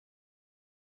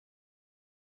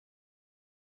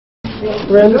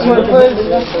Around this one, please.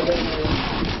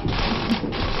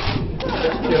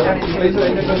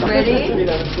 Ready?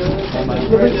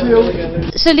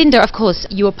 So Linda, of course,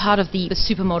 you were part of the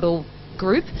supermodel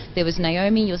group. There was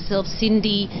Naomi, yourself,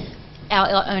 Cindy,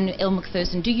 our own Elle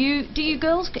McPherson. Do you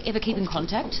girls ever keep in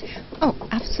contact? Oh,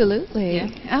 absolutely. Yeah.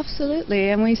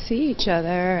 Absolutely. And we see each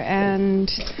other,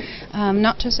 and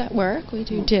not just at work. We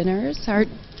do dinners. Our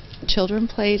children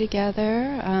play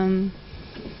together.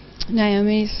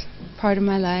 Naomi's part of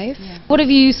my life. Yeah. What have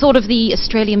you thought of the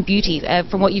Australian beauty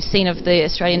from what you've seen of the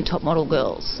Australian top model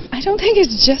girls? I don't think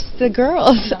it's just the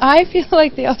girls. No. I feel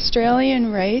like the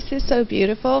Australian race is so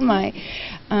beautiful. My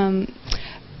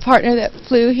partner that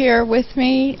flew here with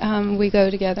me, we go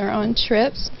together on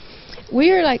trips. We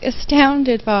are like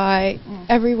astounded by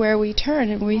everywhere we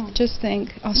turn, and we just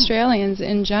think Australians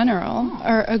in general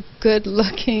are a good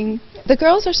looking. The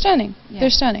girls are stunning. Yeah.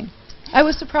 They're stunning. I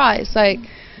was surprised, like,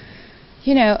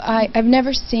 you know, I've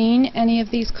never seen any of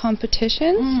these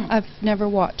competitions. I've never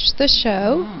watched the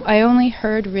show. I only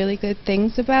heard really good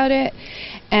things about it,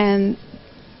 and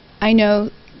I know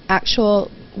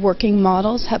actual working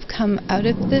models have come out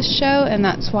of this show, and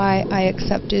that's why I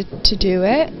accepted to do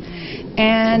it.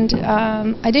 And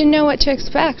I didn't know what to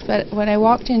expect, but when I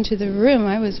walked into the room,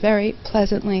 I was very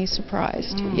pleasantly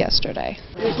surprised yesterday.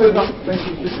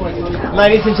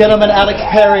 Ladies and gentlemen, Alex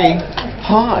Perry.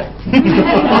 Hi.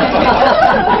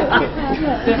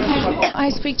 I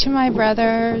speak to my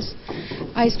brothers.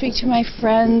 I speak to my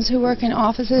friends who work in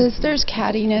offices. There's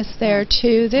cattiness there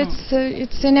too.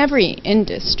 It's in every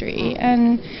industry,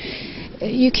 and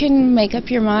you can make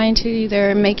up your mind to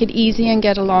either make it easy and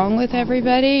get along with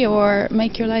everybody, or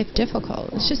make your life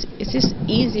difficult. It's just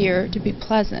easier to be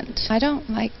pleasant. I don't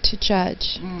like to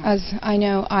judge, as I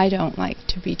know I don't like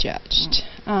to be judged.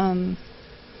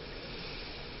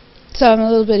 So I'm a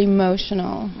little bit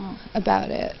emotional about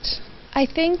it. I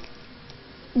think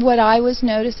what I was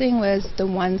noticing was the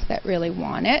ones that really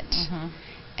want it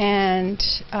and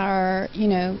are, you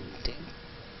know,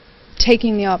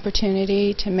 taking the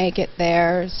opportunity to make it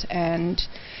theirs and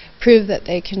prove that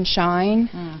they can shine.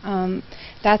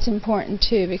 That's important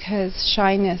too, because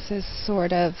shyness is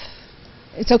sort of,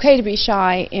 it's okay to be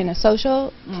shy in a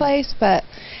social place, but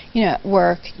you know, at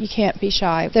work you can't be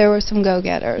shy. There were some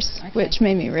go-getters, which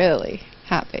made me really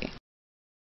happy.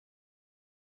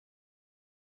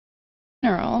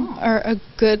 Are a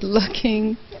good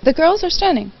looking. The girls are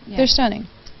stunning. Yeah. They're stunning.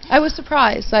 I was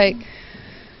surprised, like,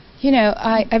 you know,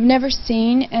 I've never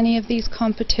seen any of these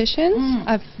competitions.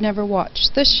 I've never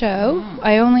watched the show.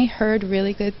 I only heard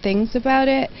really good things about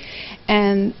it,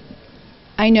 and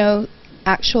I know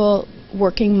actual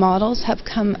working models have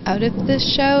come out of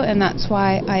this show, and that's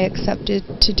why I accepted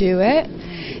to do it.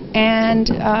 And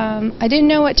I didn't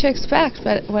know what to expect,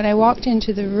 but when I walked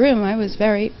into the room, I was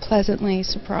very pleasantly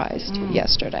surprised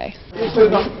yesterday.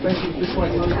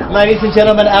 Ladies and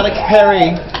gentlemen, Alex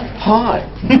Perry. Hi.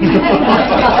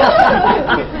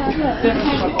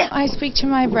 I speak to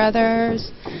my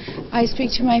brothers. I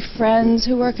speak to my friends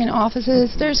who work in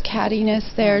offices. There's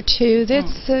cattiness there too.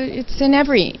 It's in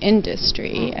every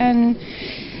industry, and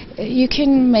you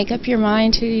can make up your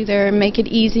mind to either make it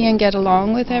easy and get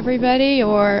along with everybody,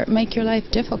 or make your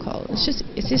life difficult. It's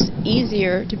just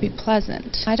easier to be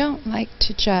pleasant. I don't like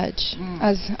to judge,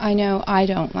 as I know I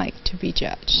don't like to be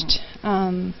judged.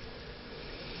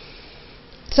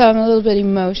 So I'm a little bit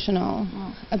emotional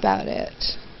about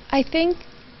it. I think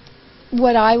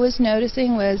what I was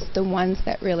noticing was the ones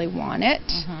that really want it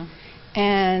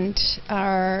and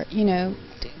are, you know,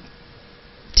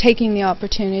 taking the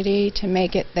opportunity to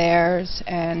make it theirs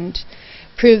and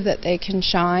prove that they can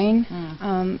shine.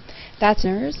 That's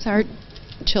ours. Our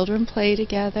children play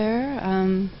together.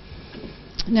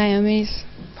 Naomi's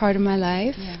part of my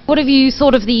life. Yeah. What have you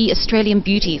thought of the Australian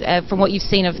beauty from what you've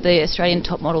seen of the Australian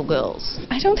top model girls?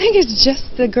 I don't think it's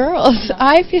just the girls. No.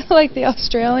 I feel like the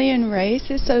Australian race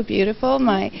is so beautiful.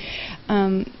 My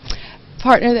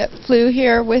partner that flew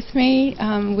here with me,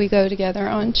 we go together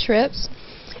on trips.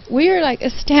 We are like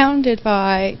astounded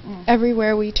by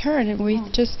everywhere we turn, and we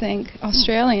just think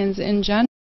Australians in general.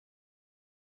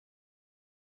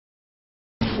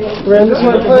 Around this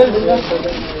one, please.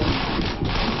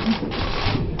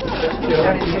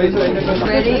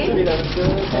 Ready?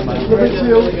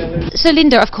 So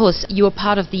Linda, of course, you were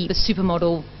part of the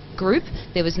supermodel group.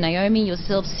 There was Naomi,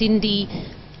 yourself, Cindy,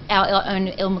 our own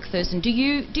Elle McPherson. Do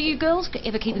you girls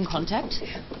ever keep in contact?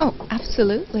 Oh,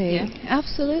 absolutely. Yeah.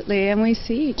 Absolutely. And we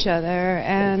see each other,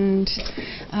 and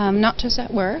not just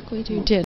at work. We do dinners.